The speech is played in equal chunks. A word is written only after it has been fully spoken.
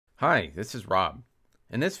Hi, this is Rob.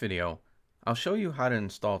 In this video, I'll show you how to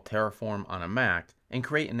install Terraform on a Mac and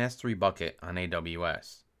create an S3 bucket on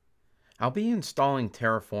AWS. I'll be installing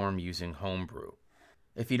Terraform using Homebrew.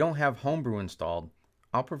 If you don't have Homebrew installed,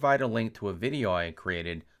 I'll provide a link to a video I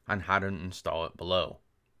created on how to install it below.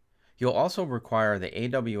 You'll also require the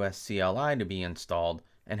AWS CLI to be installed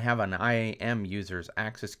and have an IAM user's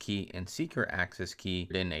access key and secret access key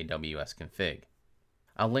in AWS config.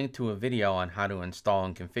 I'll link to a video on how to install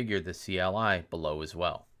and configure the CLI below as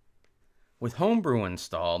well. With Homebrew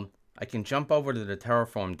installed, I can jump over to the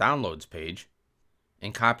Terraform downloads page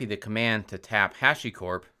and copy the command to tap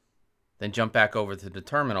HashiCorp, then jump back over to the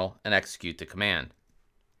terminal and execute the command.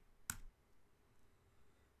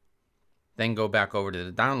 Then go back over to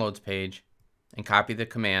the downloads page and copy the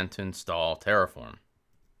command to install Terraform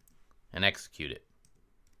and execute it.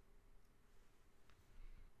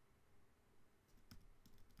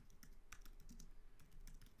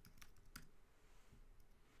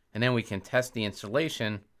 And then we can test the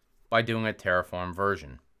installation by doing a Terraform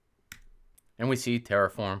version. And we see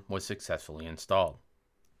Terraform was successfully installed.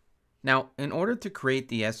 Now, in order to create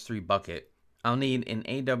the S3 bucket, I'll need an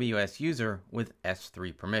AWS user with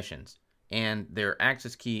S3 permissions and their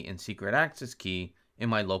access key and secret access key in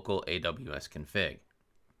my local AWS config.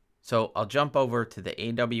 So I'll jump over to the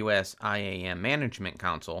AWS IAM Management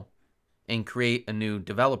Console and create a new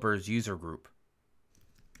developers user group.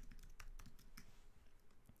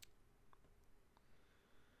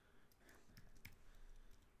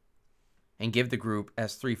 And give the group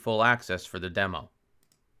S3 full access for the demo.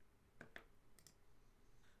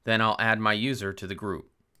 Then I'll add my user to the group.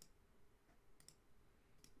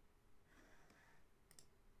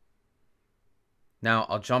 Now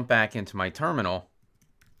I'll jump back into my terminal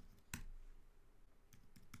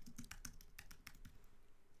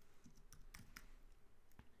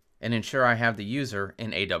and ensure I have the user in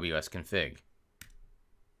AWS config.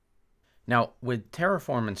 Now, with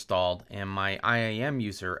Terraform installed and my IAM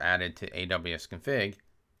user added to AWS config,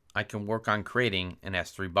 I can work on creating an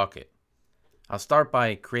S3 bucket. I'll start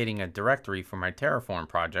by creating a directory for my Terraform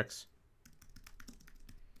projects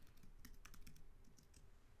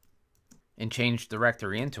and change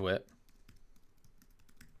directory into it.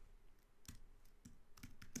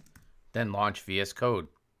 Then launch VS Code.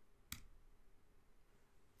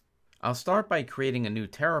 I'll start by creating a new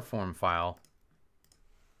Terraform file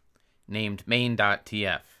named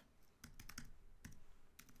main.tf.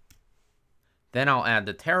 Then I'll add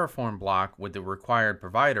the Terraform block with the required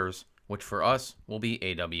providers, which for us will be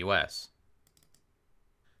AWS.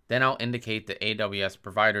 Then I'll indicate the AWS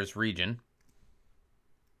providers region.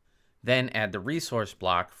 Then add the resource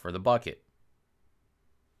block for the bucket.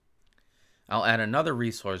 I'll add another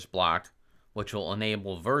resource block, which will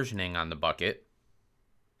enable versioning on the bucket.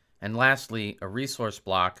 And lastly, a resource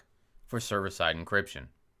block for server-side encryption.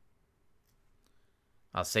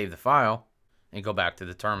 I'll save the file and go back to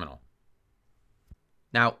the terminal.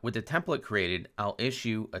 Now, with the template created, I'll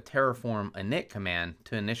issue a Terraform init command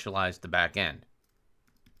to initialize the backend.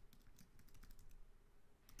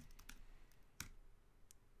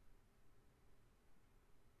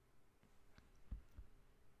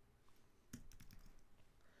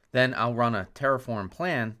 Then I'll run a Terraform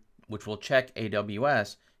plan, which will check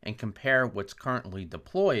AWS and compare what's currently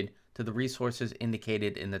deployed to the resources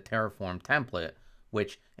indicated in the Terraform template,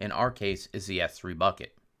 which in our case is the S3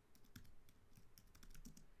 bucket.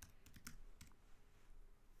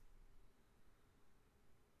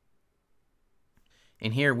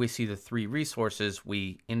 And here we see the three resources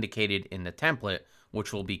we indicated in the template,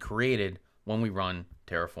 which will be created when we run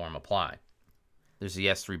Terraform apply. There's the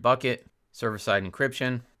S3 bucket, server-side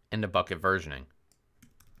encryption, and the bucket versioning.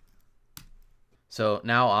 So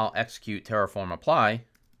now I'll execute Terraform apply.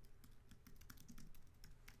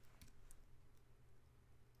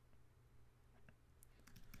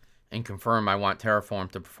 And confirm I want Terraform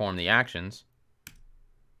to perform the actions.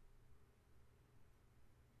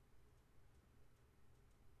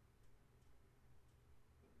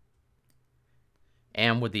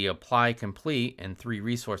 And with the apply complete and three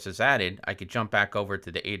resources added, I could jump back over to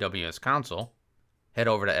the AWS console, head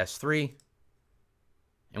over to S3,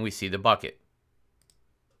 and we see the bucket.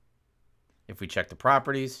 If we check the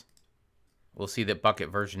properties, we'll see that bucket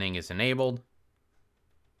versioning is enabled,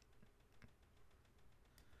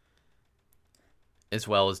 as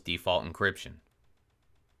well as default encryption.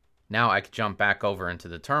 Now I can jump back over into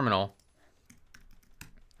the terminal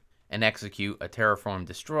and execute a Terraform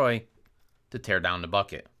destroy to tear down the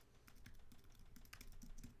bucket.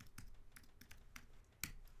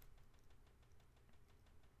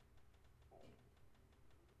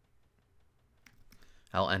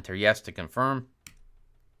 I'll enter yes to confirm.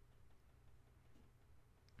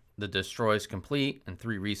 the destroy is complete and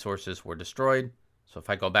 3 resources were destroyed. So if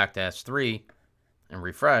I go back to S3 and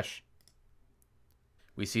refresh,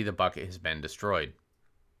 we see the bucket has been destroyed.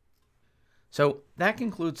 So that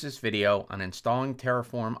concludes this video on installing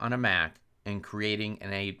Terraform on a Mac and creating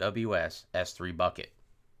an AWS S3 bucket.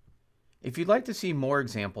 If you'd like to see more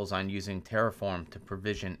examples on using Terraform to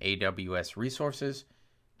provision AWS resources,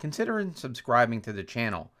 consider subscribing to the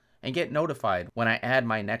channel and get notified when I add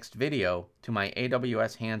my next video to my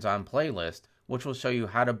AWS hands-on playlist, which will show you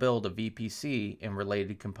how to build a VPC and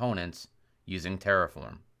related components using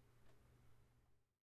Terraform.